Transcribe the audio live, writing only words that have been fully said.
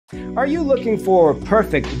Are you looking for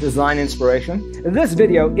perfect design inspiration? This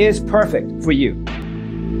video is perfect for you.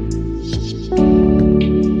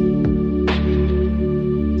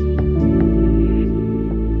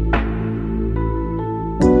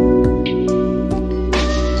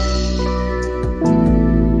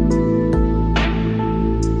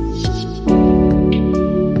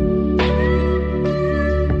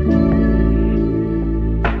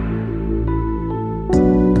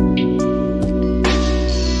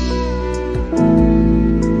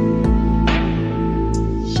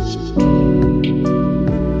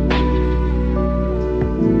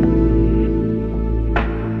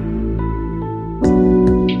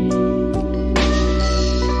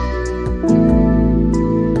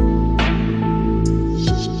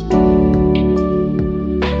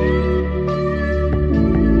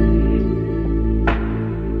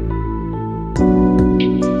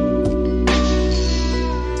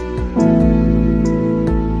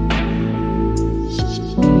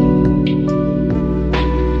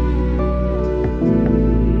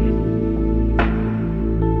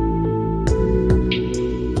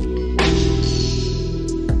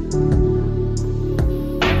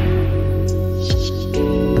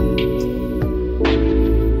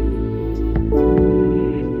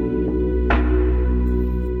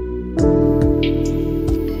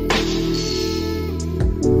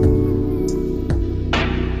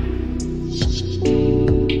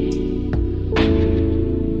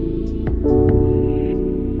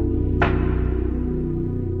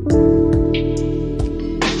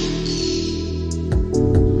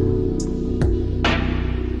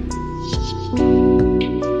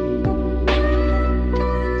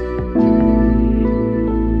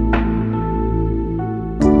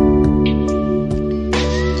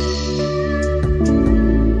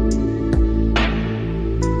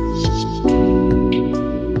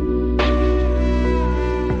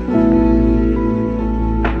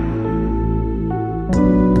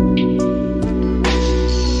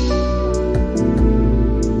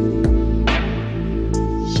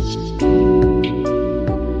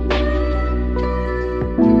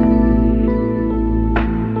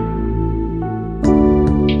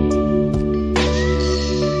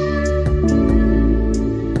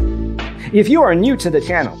 If you are new to the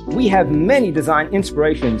channel, we have many design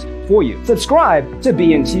inspirations for you. Subscribe to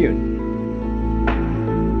be in tune.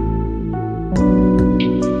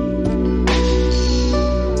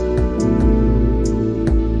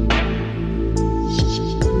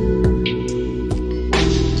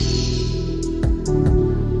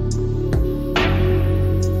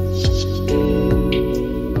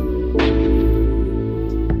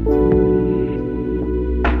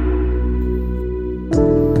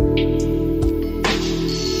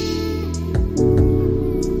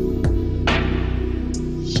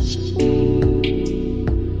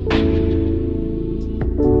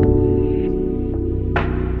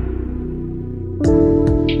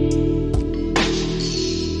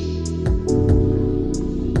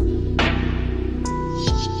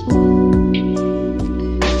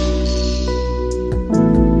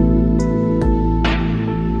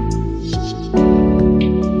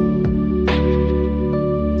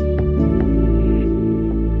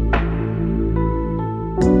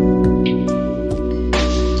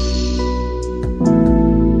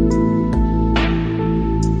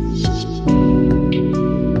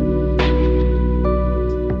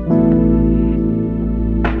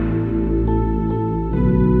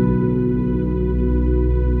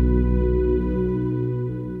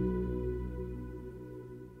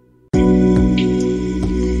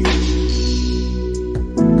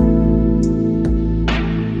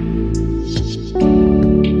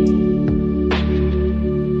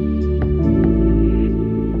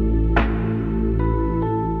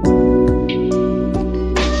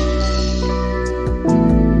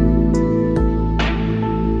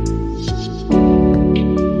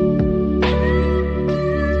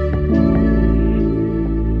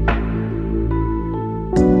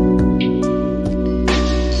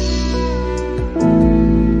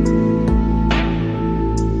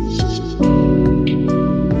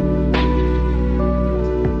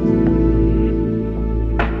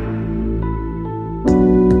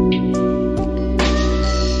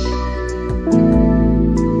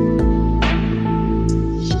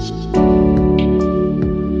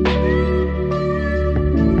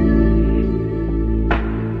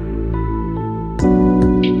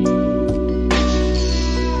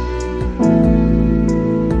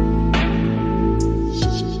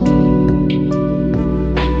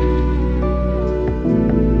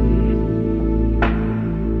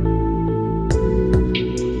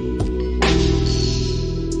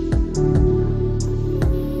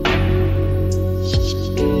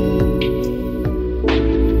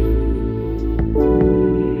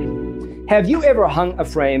 Have you ever hung a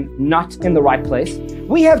frame not in the right place?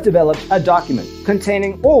 We have developed a document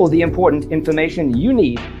containing all the important information you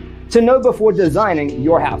need to know before designing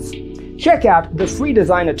your house. Check out the free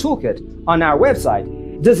designer toolkit on our website,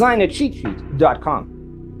 designercheatsheet.com.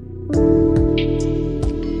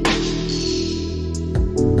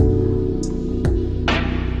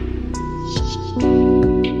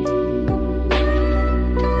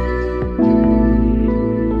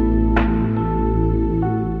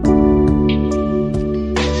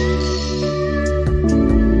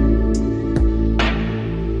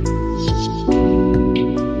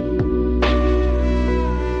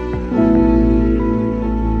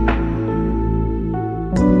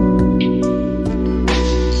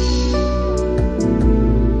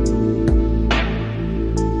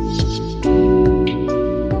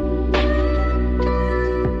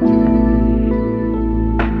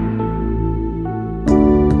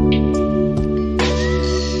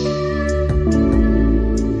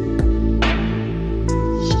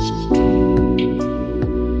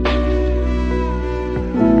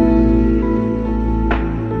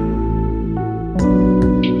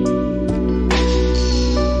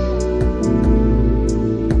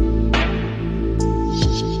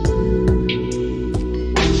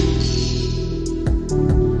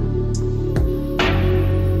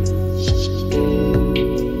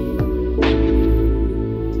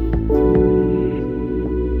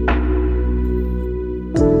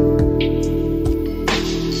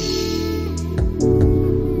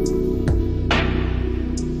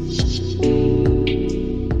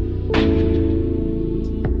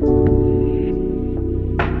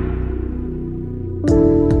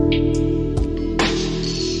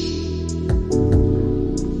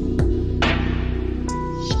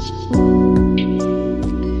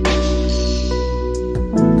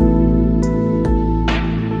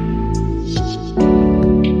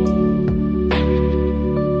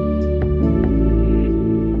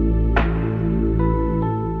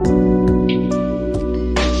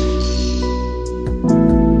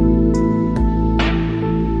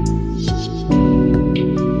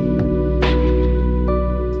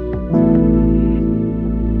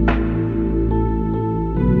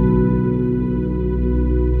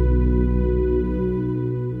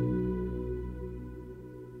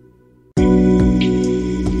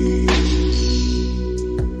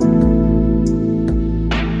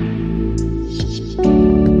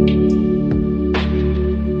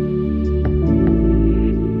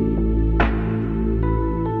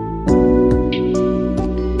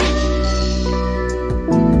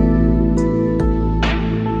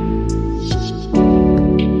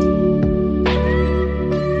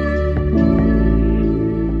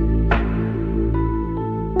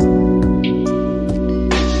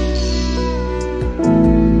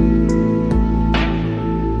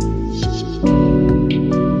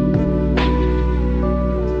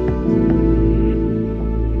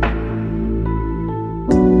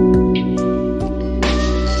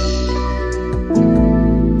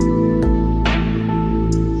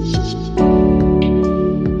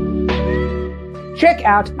 Check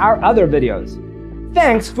out our other videos.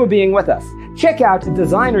 Thanks for being with us. Check out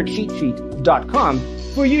designercheatsheet.com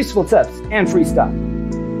for useful tips and free stuff.